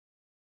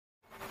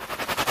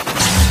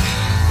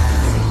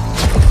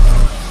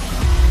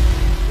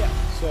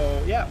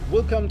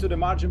Welcome to the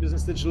Margin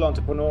Business Digital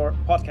Entrepreneur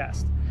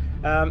podcast.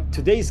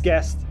 Today's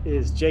guest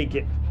is Jay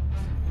Gibb.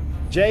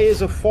 Jay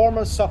is a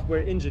former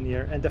software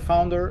engineer and the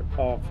founder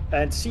of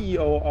and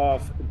CEO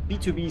of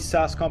B2B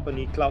SaaS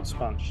company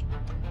CloudSponge.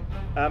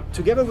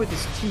 Together with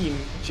his team,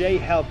 Jay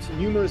helped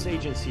numerous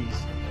agencies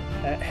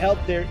help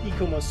their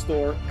e-commerce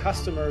store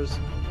customers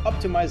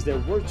optimize their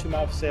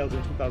word-to-mouth sales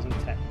in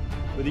 2010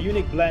 with a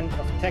unique blend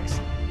of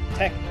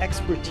tech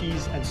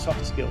expertise and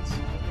soft skills.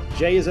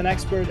 Jay is an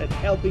expert at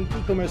helping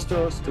e-commerce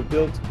stores to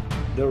build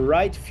the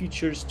right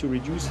features to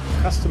reduce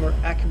customer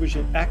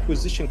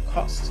acquisition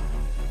costs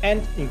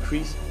and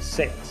increase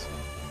sales.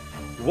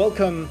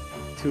 Welcome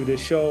to the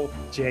show,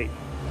 Jay.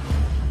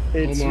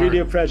 It's Omar, really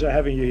a pleasure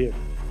having you here.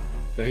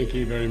 thank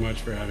you very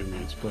much for having me.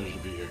 It's a pleasure to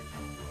be here.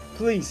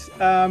 Please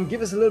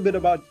give us a little bit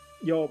about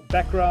your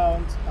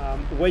background,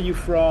 where you're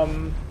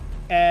from,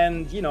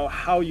 and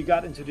how you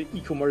got into the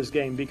e-commerce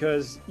game,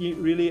 because you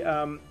really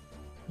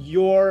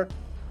your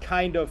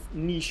kind of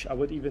niche, I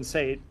would even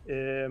say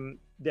it.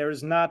 There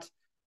is not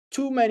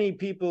too many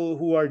people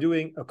who are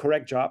doing a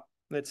correct job.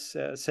 Let's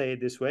say it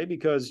this way,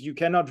 because you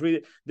cannot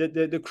really.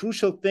 The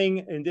crucial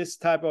thing in this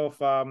type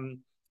of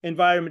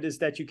environment is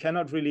that you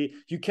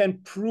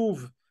can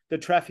prove the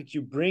traffic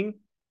you bring,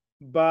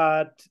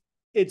 but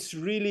it's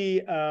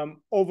really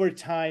over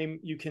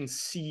time you can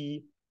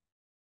see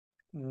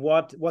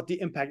what the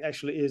impact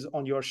actually is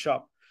on your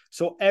shop.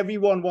 So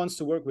everyone wants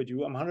to work with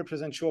you. I'm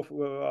 100% sure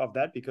of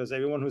that, because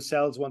everyone who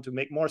sells want to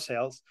make more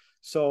sales.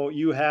 So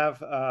you have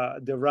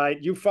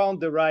you found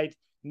the right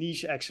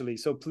niche actually.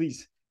 So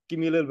please give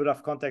me a little bit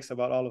of context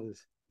about all of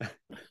this.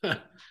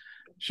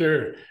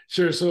 Sure.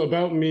 So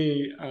about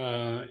me,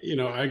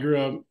 I grew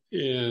up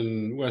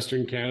in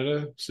Western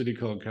Canada, a city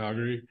called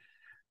Calgary.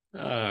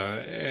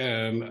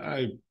 And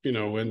I,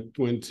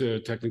 went to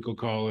technical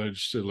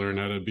college to learn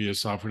how to be a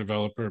software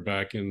developer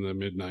back in the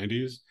mid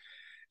 90s.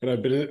 And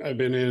I've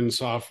been in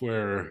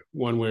software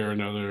one way or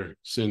another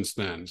since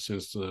then,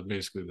 since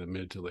basically the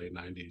mid to late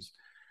 90s.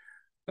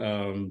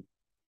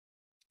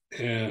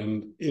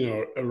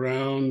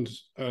 Around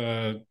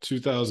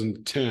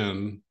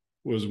 2010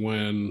 was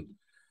when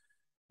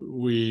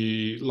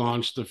we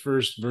launched the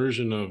first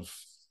version of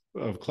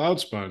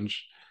CloudSponge.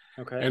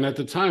 Okay. And at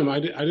the time,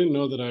 I didn't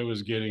know that I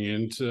was getting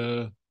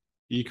into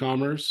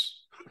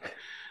e-commerce.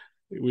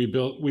 We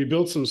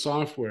built some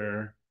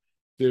software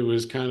that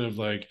was kind of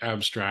like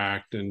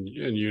abstract and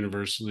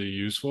universally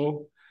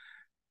useful.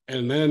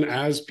 And then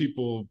as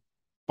people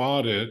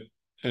bought it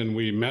and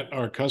we met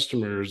our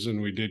customers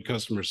and we did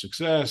customer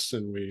success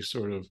and we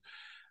sort of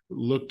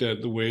looked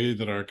at the way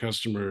that our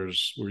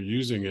customers were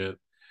using it,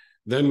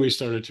 then we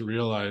started to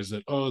realize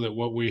that, that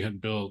what we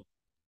had built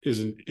is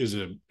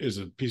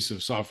a piece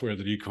of software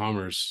that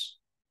e-commerce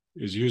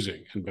is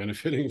using and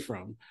benefiting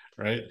from,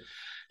 right?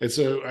 And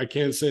so I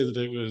can't say that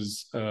it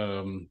was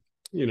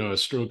a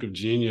stroke of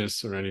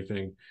genius or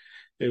anything.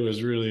 It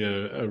was really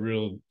a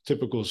real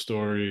typical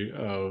story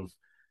of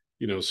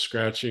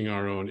scratching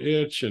our own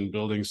itch and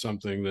building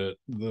something that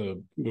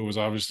was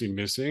obviously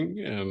missing,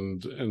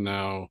 and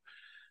now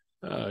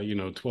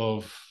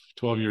 12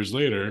 years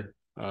later,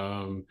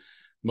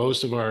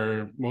 most of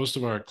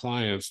our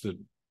clients that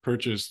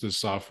purchase this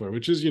software,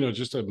 which is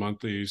just a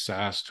monthly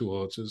SaaS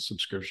tool, it's a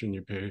subscription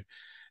you pay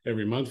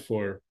every month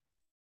for,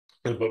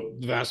 but the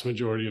vast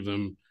majority of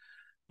them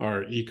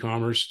are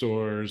e-commerce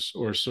stores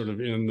or sort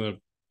of in the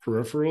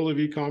peripheral of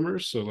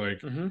e-commerce. So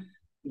like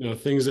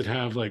things that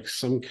have like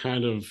some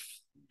kind of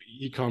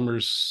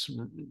e-commerce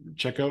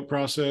checkout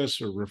process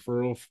or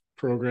referral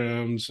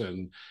programs,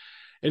 and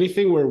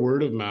anything where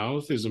word of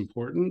mouth is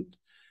important.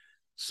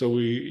 So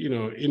we,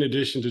 in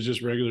addition to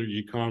just regular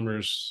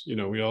e-commerce,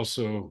 we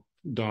also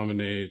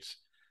dominate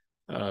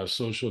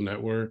social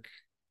network,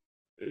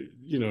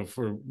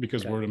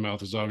 because word of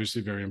mouth is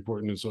obviously very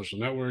important in social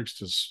networks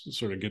to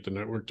sort of get the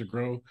network to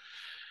grow.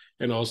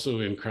 And also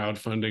in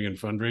crowdfunding and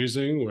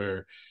fundraising,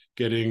 where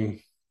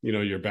getting,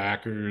 your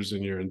backers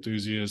and your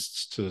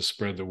enthusiasts to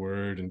spread the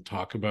word and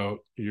talk about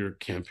your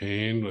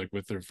campaign, like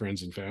with their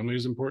friends and family,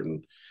 is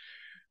important.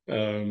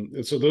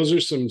 And so those are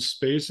some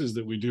spaces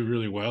that we do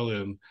really well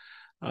in.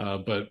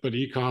 But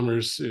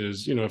e-commerce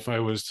is, if I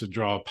was to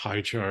draw a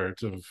pie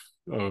chart of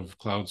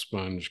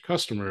CloudSponge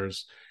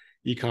customers,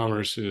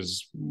 e-commerce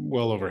is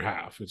well over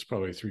half. It's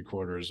probably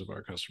 3/4 of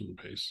our customer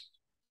base.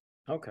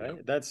 Okay,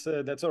 that's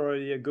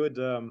already a good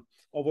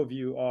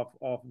overview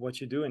of what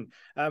you're doing.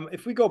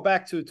 If we go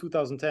back to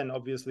 2010,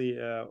 obviously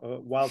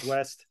Wild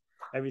West,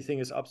 everything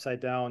is upside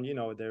down.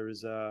 There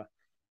is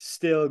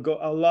still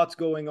a lot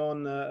going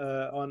on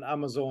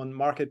Amazon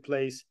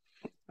Marketplace.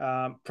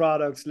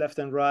 Products left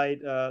and right,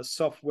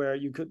 software,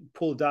 you could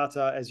pull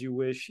data as you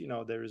wish.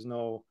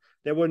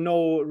 There were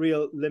no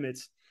real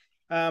limits.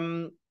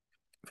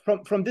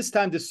 From this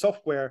time, the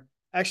software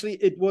actually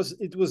it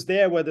was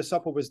there where the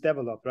software was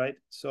developed, right?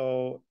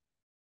 So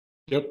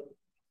yep.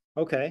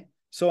 Okay.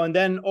 So, and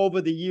then over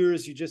the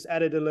years, you just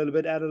added a little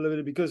bit,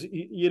 because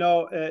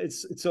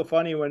it's so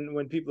funny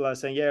when people are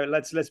saying, yeah,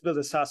 let's build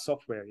a SaaS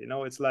software.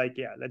 It's like,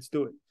 yeah, let's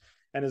do it.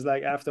 And it's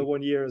like after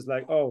 1 year, it's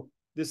like, oh,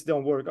 this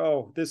don't work.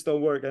 Oh, this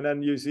don't work. And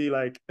then you see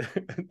like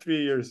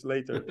 3 years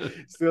later,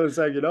 still the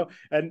same,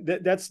 and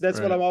that's what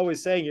Right. I'm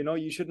always saying,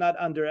 you should not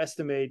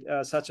underestimate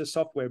such a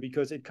software,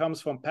 because it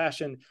comes from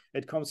passion.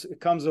 It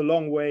comes a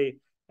long way,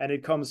 and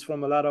it comes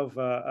from a lot of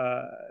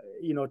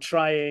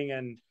trying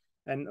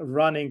and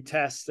running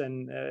tests,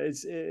 and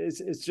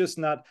it's just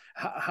not.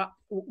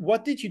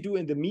 What did you do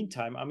in the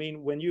meantime? I mean,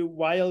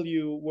 while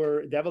you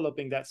were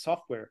developing that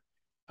software,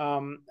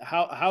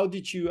 how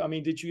did you? I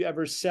mean, did you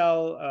ever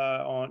sell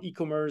on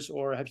e-commerce,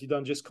 or have you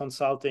done just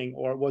consulting,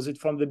 or was it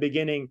from the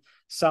beginning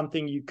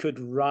something you could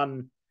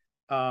run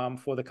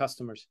for the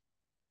customers?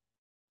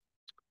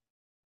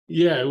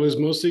 Yeah, it was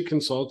mostly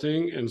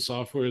consulting and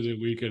software that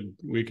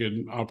we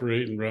could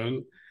operate and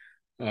run.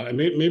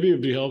 Maybe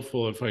it'd be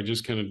helpful if I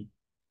just kind of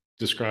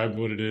describe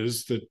what it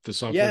is that the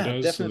software Yeah,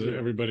 does, so that definitely.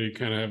 everybody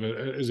kind of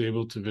is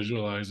able to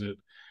visualize it.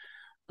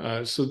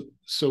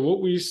 So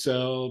what we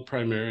sell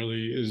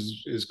primarily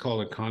is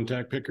called a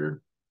contact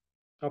picker.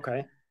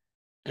 Okay.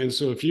 And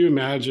so if you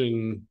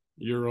imagine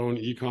your own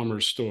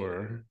e-commerce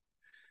store,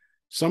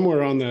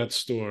 somewhere on that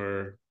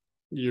store,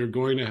 you're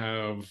going to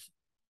have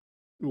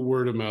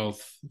word of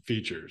mouth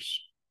features.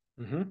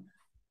 Mm-hmm.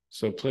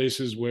 So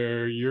places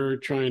where you're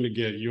trying to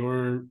get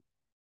your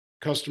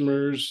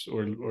customers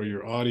or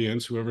your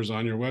audience, whoever's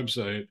on your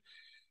website,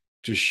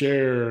 to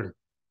share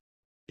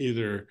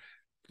either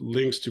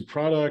links to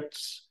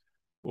products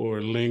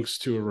or links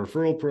to a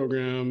referral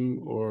program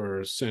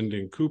or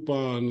sending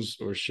coupons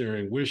or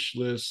sharing wish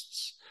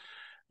lists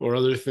or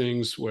other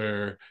things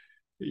where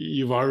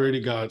you've already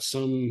got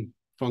some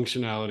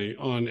functionality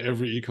on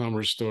every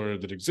e-commerce store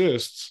that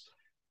exists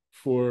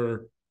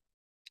for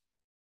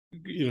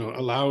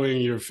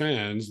allowing your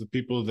fans, the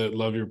people that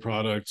love your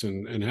products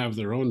and have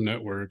their own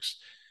networks,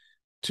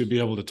 to be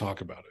able to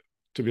talk about it,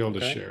 to be able to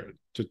Okay. share it,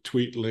 to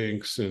tweet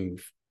links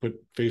and put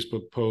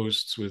Facebook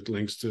posts with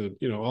links to,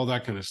 all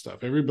that kind of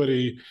stuff.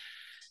 Everybody,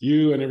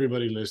 you and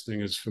everybody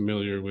listening, is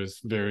familiar with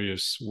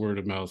various word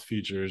of mouth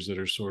features that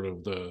are sort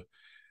of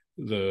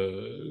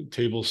the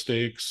table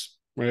stakes,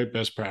 right?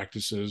 Best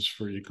practices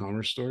for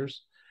e-commerce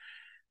stores.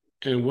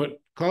 And what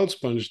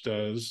CloudSponge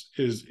does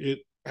is it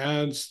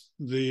adds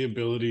the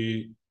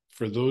ability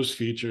for those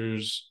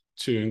features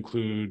to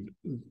include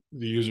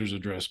the user's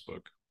address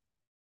book.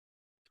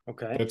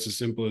 Okay. That's as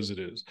simple as it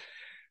is.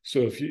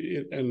 So if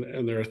you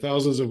and there are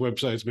thousands of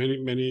websites,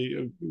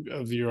 many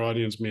of your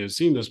audience may have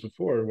seen this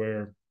before,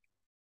 where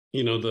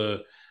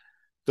the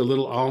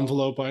little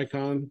envelope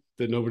icon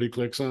that nobody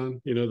clicks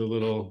on,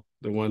 the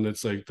one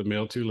that's like the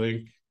mail to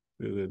link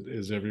that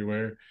is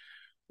everywhere,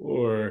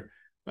 or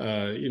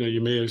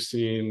you may have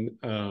seen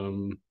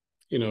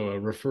a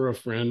refer a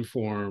friend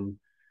form,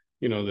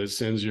 that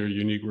sends your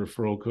unique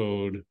referral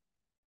code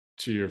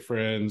to your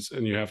friends,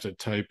 and you have to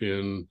type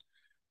in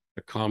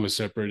a comma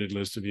separated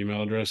list of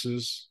email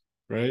addresses,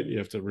 right? You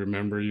have to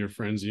remember your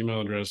friends'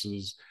 email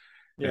addresses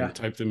Yeah. and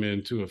type them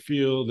into a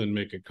field and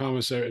make a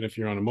comma separate. And if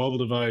you're on a mobile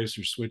device,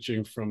 you're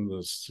switching from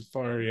the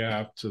Safari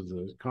app to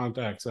the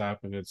Contacts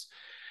app, and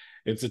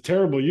it's a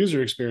terrible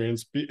user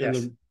experience.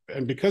 Yes.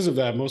 And because of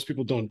that, most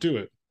people don't do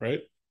it,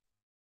 right?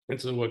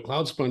 And so what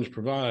CloudSponge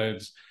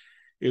provides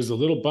is a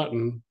little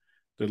button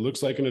that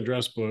looks like an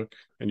address book,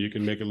 and you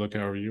can make it look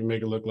however you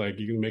make it look. Like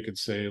you can make it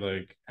say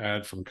like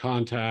add from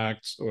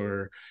contacts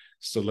or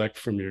select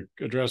from your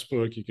address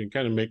book. You can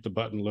kind of make the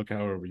button look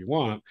however you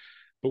want.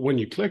 But when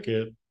you click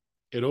it,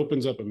 it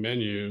opens up a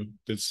menu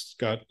that's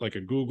got like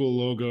a Google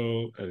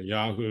logo and a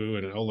Yahoo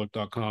and an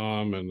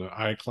Outlook.com and the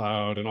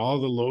iCloud and all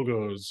the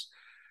logos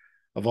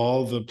of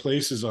all the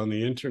places on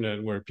the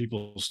internet where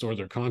people store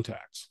their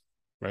contacts,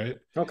 right?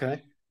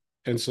 Okay.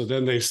 And so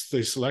then they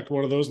select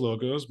one of those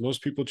logos.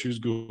 Most people choose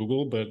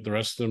Google, but the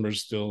rest of them are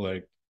still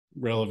like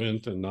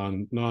relevant and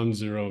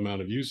non-zero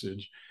amount of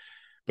usage.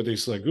 But they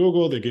select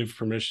Google, they give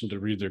permission to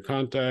read their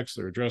contacts,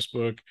 their address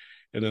book,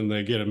 and then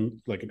they get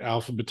like an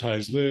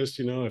alphabetized list.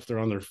 If they're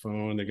on their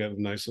phone, they get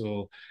a nice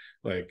little,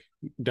 like,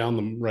 down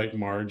the right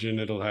margin,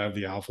 it'll have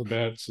the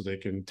alphabet so they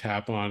can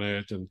tap on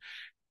it. And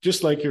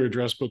just like your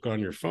address book on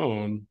your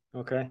phone,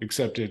 Okay.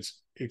 except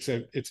it's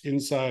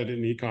inside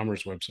an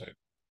e-commerce website,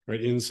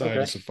 right? Inside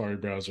a Okay. Safari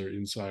browser,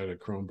 inside a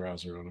Chrome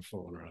browser on a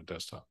phone or on a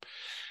desktop.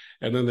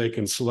 And then they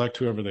can select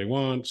whoever they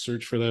want,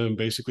 search for them,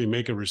 basically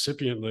make a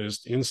recipient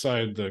list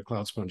inside the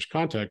CloudSponge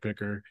contact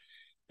picker.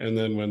 And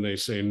then when they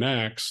say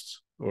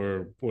next,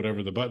 or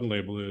whatever the button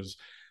label is,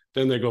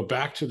 then they go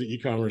back to the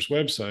e-commerce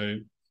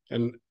website,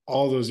 and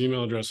all those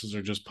email addresses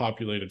are just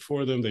populated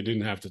for them. They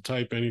didn't have to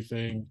type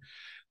anything.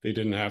 They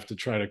didn't have to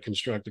try to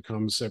construct a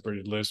comma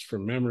separated list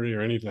from memory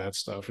or any of that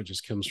stuff. It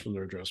just comes from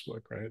their address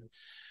book, right?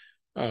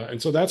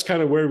 And so that's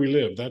kind of where we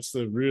live. That's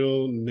the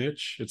real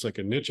niche. It's like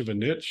a niche of a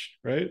niche,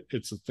 right?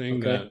 It's a thing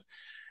Okay.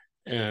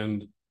 that,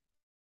 and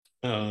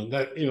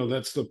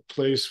that's the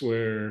place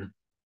where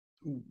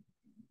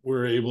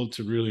we're able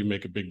to really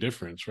make a big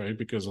difference, right?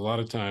 Because a lot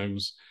of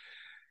times,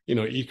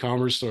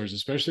 e-commerce stores,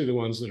 especially the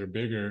ones that are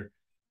bigger,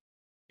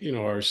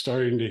 are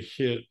starting to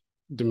hit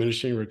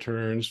diminishing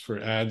returns for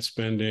ad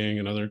spending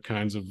and other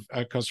kinds of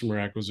customer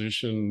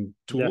acquisition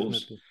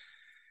tools. Definitely.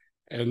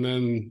 and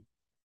then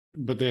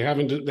but they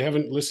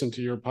haven't listened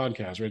to your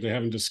podcast, right? They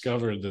haven't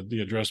discovered that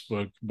the address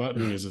book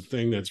button is a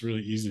thing that's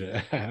really easy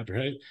to add,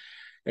 right?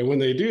 And when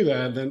they do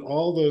that, then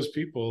all those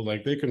people,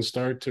 like, they can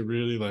start to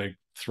really like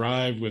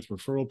thrive with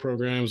referral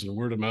programs and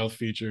word of mouth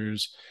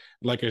features.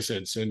 Like I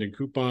said, sending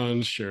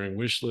coupons, sharing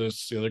wish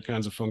lists, the other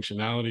kinds of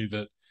functionality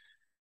that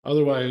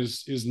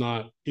otherwise is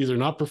not either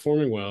not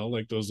performing well,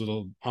 like those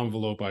little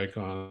envelope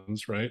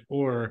icons, right?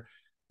 Or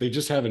they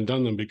just haven't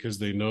done them because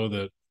they know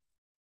that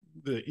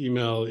the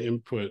email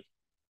input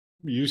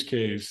use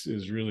case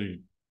is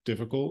really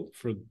difficult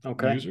for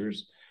Okay.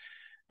 users.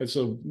 And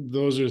so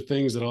those are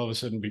things that all of a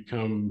sudden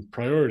become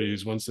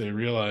priorities once they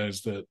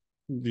realize that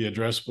the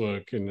address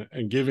book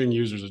and giving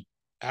users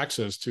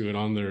access to it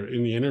on their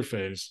in the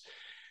interface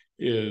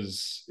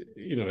is,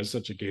 is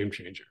such a game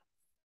changer.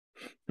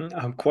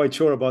 I'm quite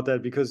sure about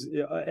that because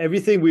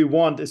everything we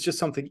want is just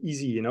something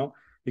easy,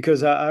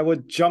 because I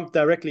would jump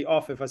directly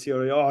off if I see,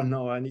 oh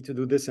no, I need to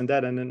do this and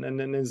that, and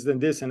then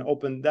this and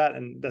open that,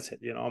 and that's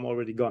it. I'm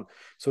already gone.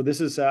 So this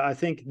is, I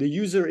think, the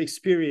user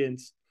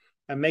experience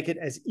and make it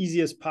as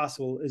easy as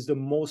possible is the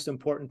most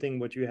important thing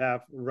what you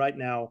have right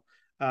now.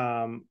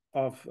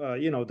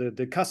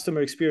 The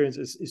customer experience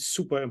is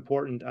super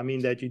important. I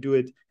mean that you do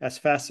it as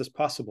fast as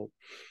possible.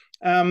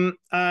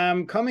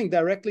 I'm coming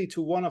directly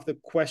to one of the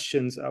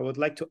questions I would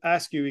like to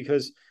ask you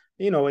because,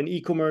 in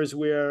e-commerce,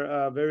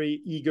 we're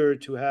very eager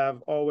to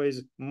have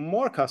always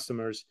more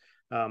customers,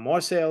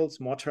 more sales,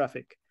 more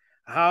traffic.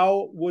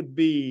 How would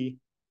be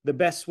the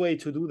best way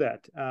to do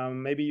that?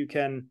 Maybe you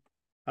can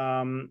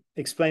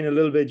explain a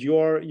little bit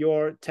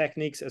your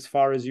techniques as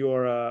far as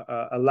you're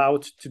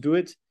allowed to do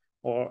it,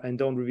 and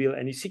don't reveal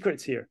any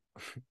secrets here.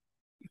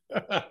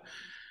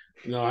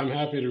 No, I'm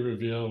happy to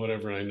reveal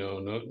whatever I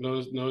know.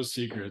 No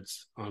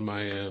secrets on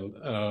my end.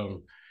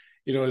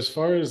 As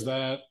far as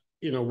that,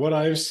 what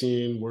I've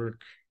seen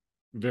work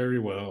very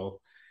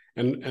well,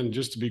 and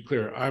just to be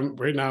clear,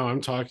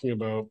 I'm talking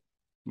about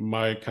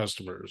my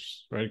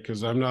customers, right?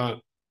 Because I'm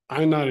not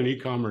an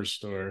e-commerce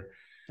store.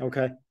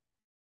 Okay.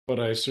 But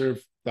I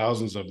serve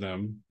thousands of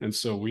them. And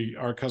so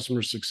our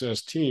customer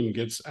success team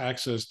gets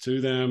access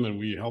to them, and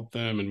we help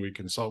them and we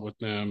consult with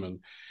them, and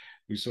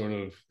we sort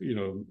of,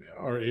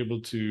 are able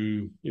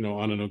to,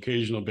 on an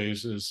occasional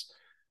basis,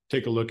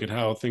 take a look at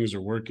how things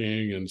are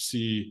working and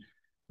see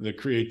the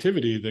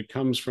creativity that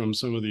comes from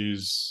some of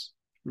these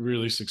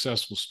really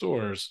successful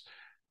stores,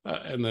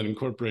 and then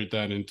incorporate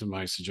that into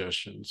my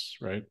suggestions,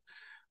 right?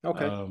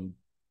 Okay.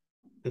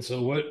 And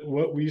so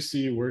what we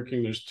see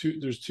working,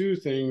 there's two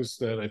things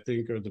that I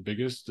think are the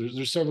biggest.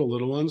 There's several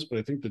little ones, but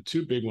I think the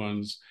two big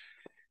ones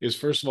is,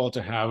 first of all,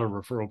 to have a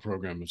referral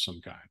program of some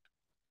kind.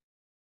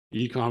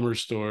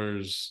 E-commerce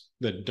stores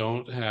that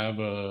don't have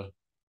a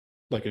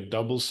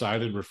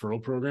double-sided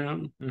referral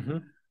program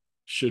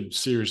should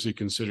seriously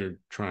consider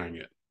trying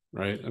it,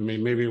 right? I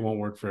mean, maybe it won't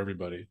work for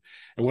everybody.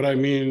 And what I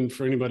mean,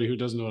 for anybody who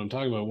doesn't know what I'm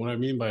talking about, what I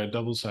mean by a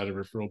double-sided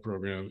referral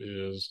program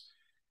is,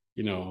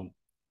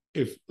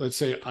 if, let's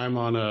say, I'm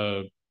on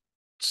a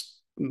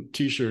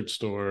t-shirt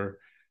store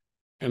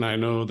and I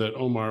know that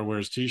Omar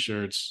wears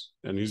t-shirts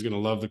and he's going to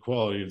love the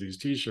quality of these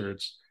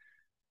t-shirts,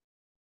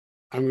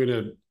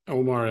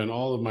 Omar and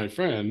all of my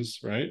friends,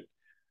 right?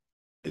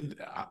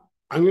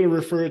 I'm going to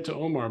refer it to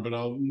Omar, but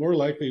I'll more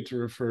likely to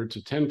refer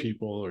to 10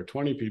 people or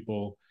 20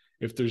 people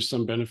if there's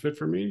some benefit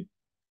for me.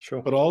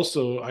 Sure. But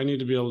also I need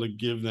to be able to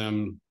give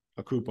them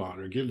a coupon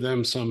or give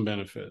them some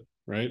benefit,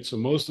 right? So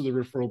most of the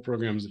referral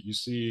programs that you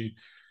see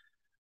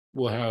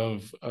will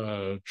have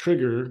a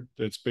trigger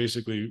that's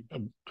basically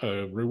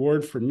a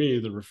reward for me,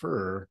 the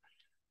referrer,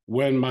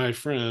 when my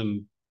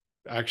friend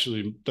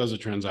actually does a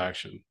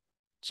transaction.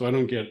 So I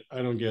don't get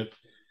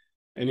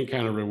any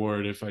kind of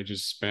reward if I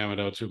just spam it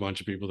out to a bunch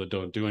of people that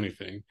don't do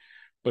anything.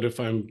 But if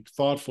I'm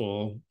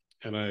thoughtful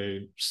and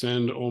I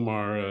send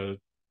Omar a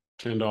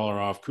 $10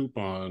 off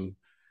coupon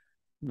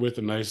with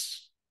a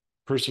nice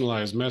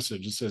personalized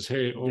message that says,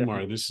 "Hey,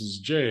 Omar, this is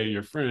Jay,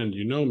 your friend,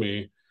 you know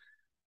me,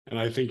 and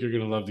I think you're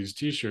going to love these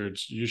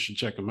t-shirts. You should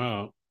check them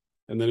out."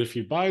 And then if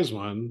he buys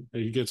one,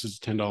 he gets his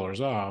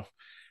 $10 off.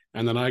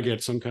 And then I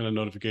get some kind of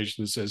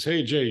notification that says,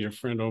 "Hey, Jay, your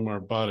friend Omar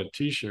bought a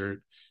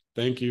t-shirt.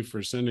 Thank you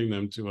for sending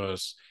them to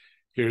us.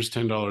 Here's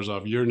 $10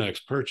 off your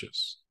next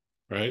purchase,"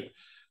 right?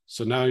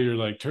 So now you're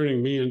like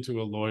turning me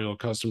into a loyal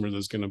customer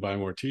that's going to buy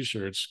more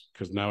t-shirts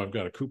because now I've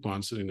got a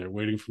coupon sitting there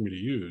waiting for me to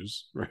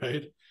use,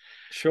 right?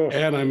 Sure.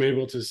 And I'm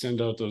able to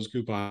send out those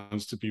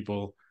coupons to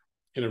people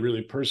in a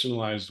really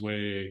personalized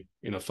way,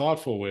 in a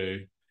thoughtful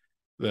way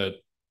that,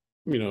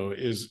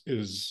 is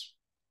it's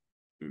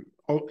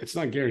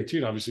not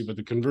guaranteed, obviously, but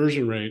the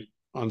conversion rate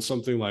on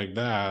something like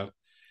that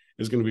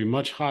is going to be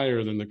much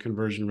higher than the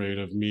conversion rate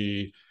of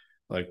me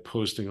like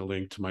posting a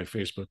link to my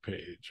Facebook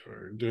page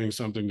or doing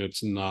something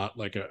that's not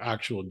like an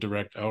actual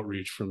direct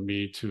outreach from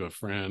me to a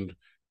friend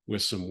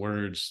with some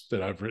words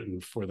that I've written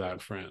for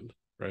that friend,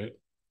 right?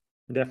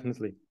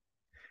 Definitely.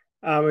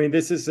 I mean,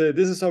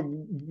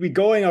 we're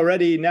going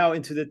already now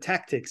into the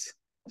tactics.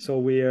 So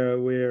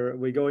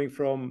we're going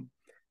from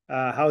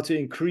how to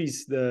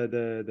increase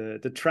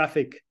the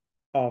traffic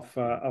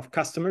of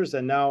customers.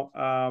 And now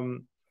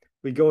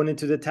we're going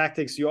into the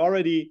tactics. You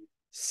already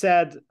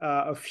said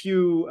a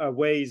few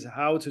ways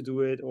how to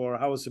do it, or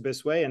how is the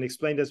best way, and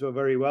explained this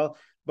very well.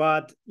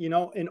 But in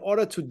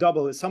order to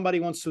double, if somebody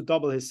wants to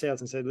double his sales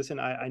and say, listen,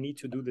 I need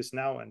to do this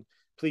now, and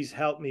please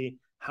help me.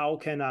 How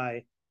can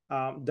I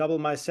double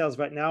my sales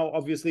right now?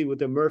 Obviously, with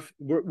the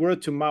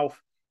word to mouth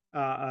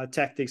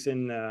tactics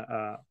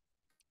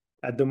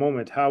at the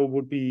moment, how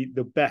would be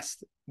the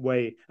best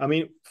way? I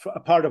mean, a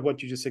part of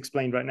what you just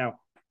explained right now.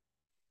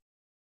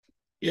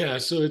 Yeah,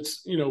 so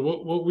it's,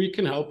 what we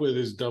can help with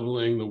is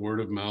doubling the word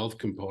of mouth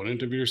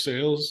component of your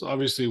sales.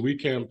 Obviously, we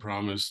can't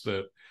promise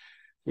that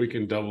we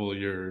can double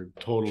your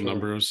total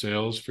number of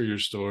sales for your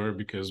store,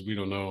 because we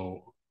don't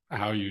know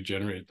how you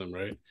generate them,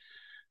 right?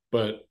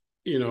 But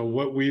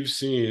what we've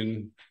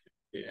seen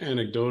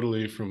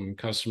anecdotally from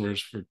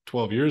customers for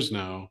 12 years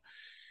now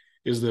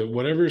is that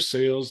whatever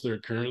sales they're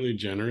currently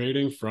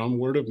generating from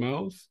word of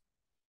mouth,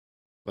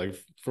 like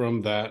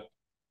from that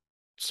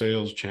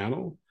sales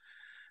channel,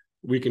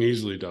 we can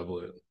easily double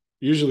it.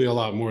 Usually a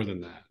lot more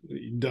than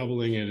that.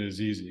 Doubling it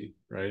is easy,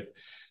 right?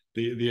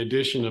 The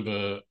addition of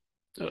an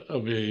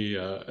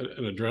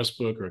address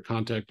book or a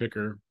contact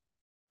picker,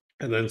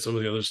 and then some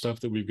of the other stuff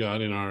that we've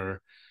got in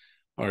our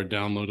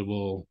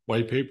downloadable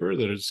white paper,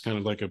 that it's kind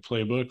of like a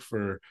playbook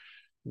for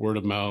word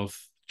of mouth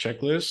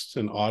checklist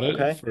and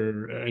audit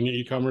for any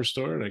e-commerce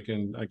store.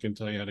 And I can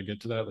tell you how to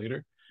get to that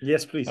later.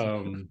 Yes, please.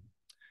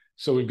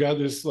 So we've got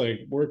this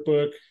like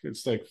workbook.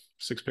 It's like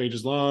 6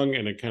 pages long,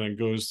 and it kind of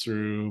goes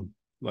through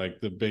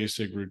like the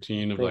basic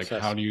routine of process.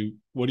 Like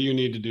what do you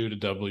need to do to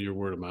double your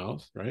word of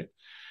mouth, right?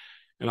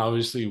 And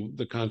obviously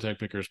the contact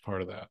picker is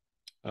part of that.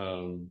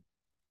 And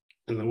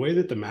the way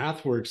that the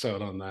math works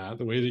out on that,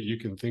 the way that you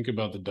can think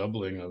about the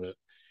doubling of it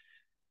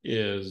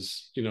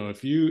is,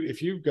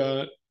 if you've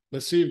got,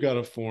 let's say you've got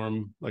a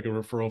form, like a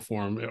referral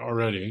form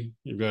already,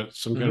 you've got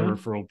some kind of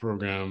referral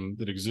program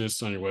that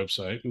exists on your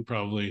website, and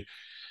probably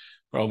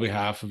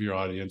half of your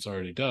audience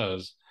already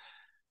does,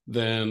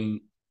 then,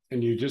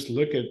 and you just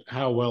look at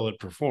how well it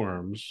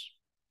performs,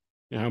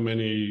 how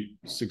many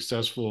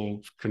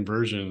successful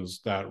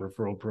conversions that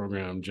referral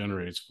program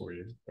generates for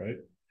you, right?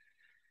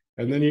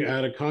 And then you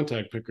add a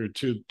contact picker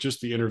to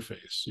just the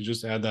interface. You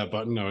just add that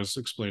button I was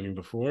explaining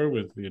before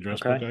with the address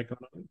book icon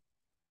on it.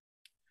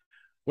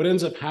 What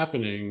ends up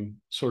happening,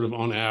 sort of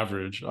on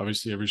average,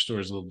 obviously every store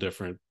is a little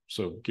different,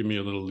 so give me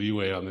a little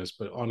leeway on this,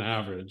 but on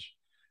average,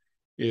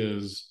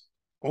 is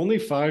only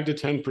 5 to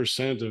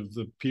 10% of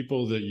the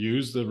people that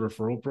use the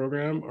referral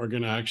program are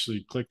going to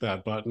actually click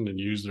that button and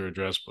use their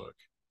address book,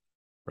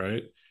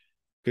 right?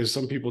 Because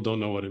some people don't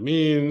know what it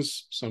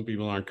means. Some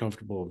people aren't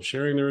comfortable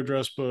sharing their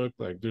address book.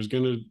 Like you're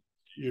going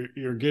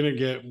to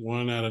get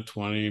 1 out of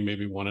 20,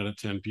 maybe 1 out of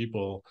 10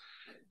 people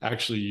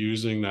actually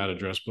using that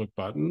address book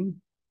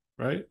button,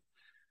 right?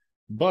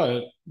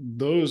 But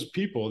those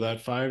people,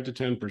 that 5 to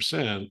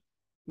 10%,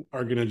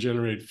 are going to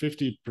generate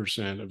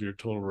 50% of your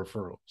total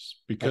referrals,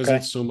 because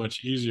it's so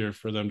much easier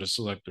for them to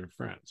select their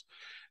friends.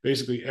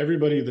 Basically,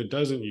 everybody that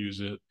doesn't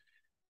use it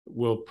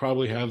will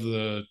probably have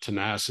the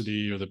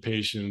tenacity or the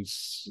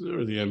patience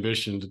or the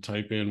ambition to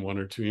type in 1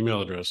 or 2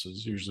 email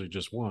addresses, usually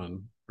just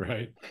one,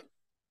 right?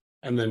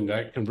 And then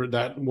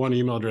that one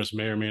email address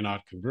may or may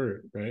not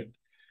convert, right?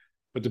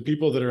 But the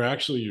people that are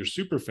actually your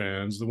super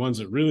fans, the ones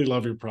that really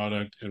love your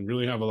product and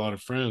really have a lot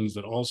of friends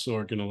that also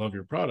are going to love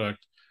your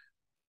product,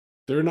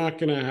 they're not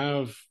going to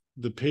have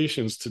the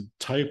patience to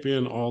type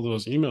in all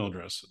those email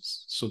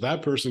addresses. So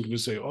that person can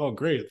just say, oh,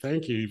 great,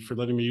 thank you for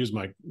letting me use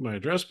my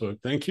address book.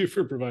 Thank you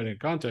for providing a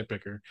contact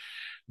picker.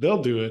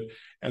 They'll do it.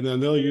 And then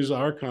they'll use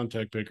our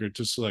contact picker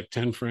to select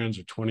 10 friends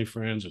or 20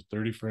 friends or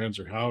 30 friends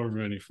or however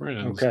many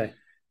friends.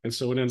 And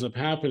so what ends up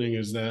happening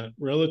is that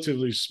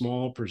relatively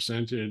small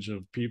percentage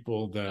of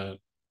people that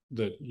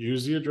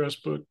use the address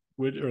book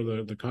or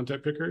the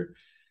contact picker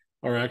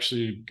are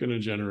actually going to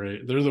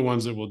generate, they're the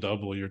ones that will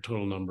double your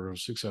total number of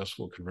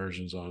successful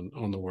conversions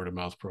on the word of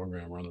mouth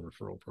program or on the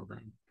referral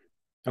program.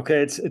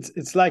 Okay,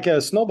 it's like a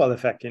snowball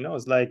effect,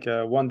 it's like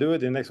one do it,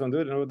 the next one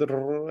do it,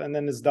 and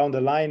then it's down the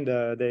line.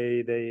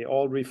 They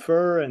all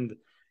refer, and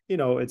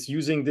it's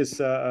using this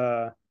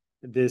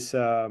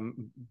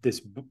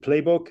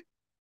playbook,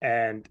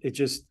 and it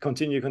just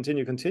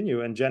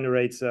continue, and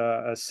generates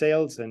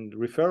sales and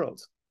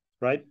referrals,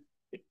 right?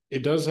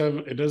 It does have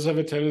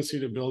a tendency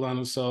to build on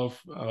itself.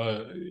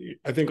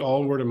 I think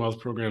all word of mouth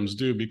programs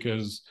do,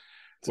 because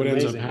what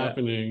ends up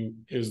happening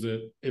is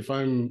that if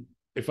I'm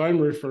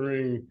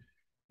referring,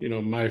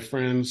 my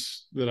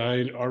friends that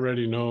I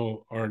already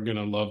know are going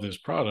to love this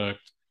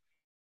product,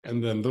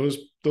 and then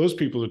those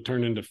people have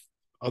turned into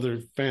other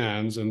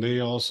fans, and they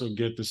also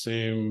get the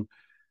same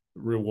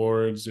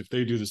rewards if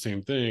they do the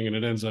same thing, and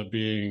it ends up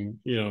being,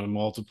 a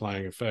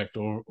multiplying effect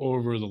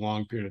over the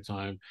long period of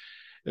time.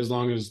 As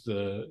long as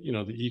the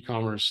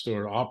e-commerce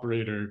store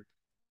operator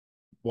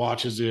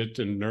watches it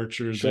and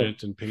nurtures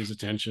it and pays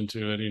attention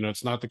to it,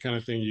 it's not the kind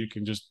of thing you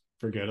can just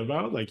forget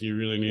about. Like, you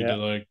really need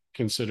to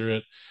consider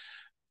it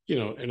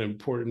an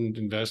important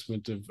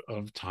investment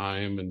of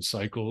time and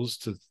cycles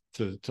to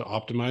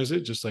optimize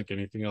it, just like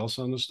anything else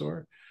on the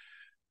store.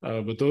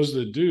 But those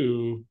that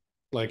do,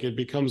 like, it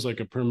becomes like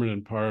a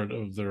permanent part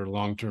of their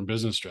long-term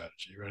business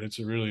strategy, right? It's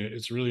a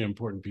really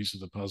important piece of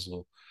the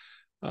puzzle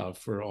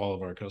for all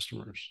of our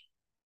customers.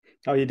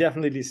 Oh, you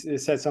definitely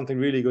said something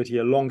really good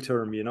here. Long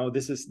term,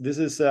 this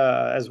is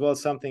as well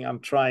something I'm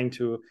trying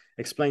to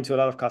explain to a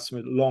lot of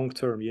customers. Long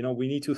term, we need to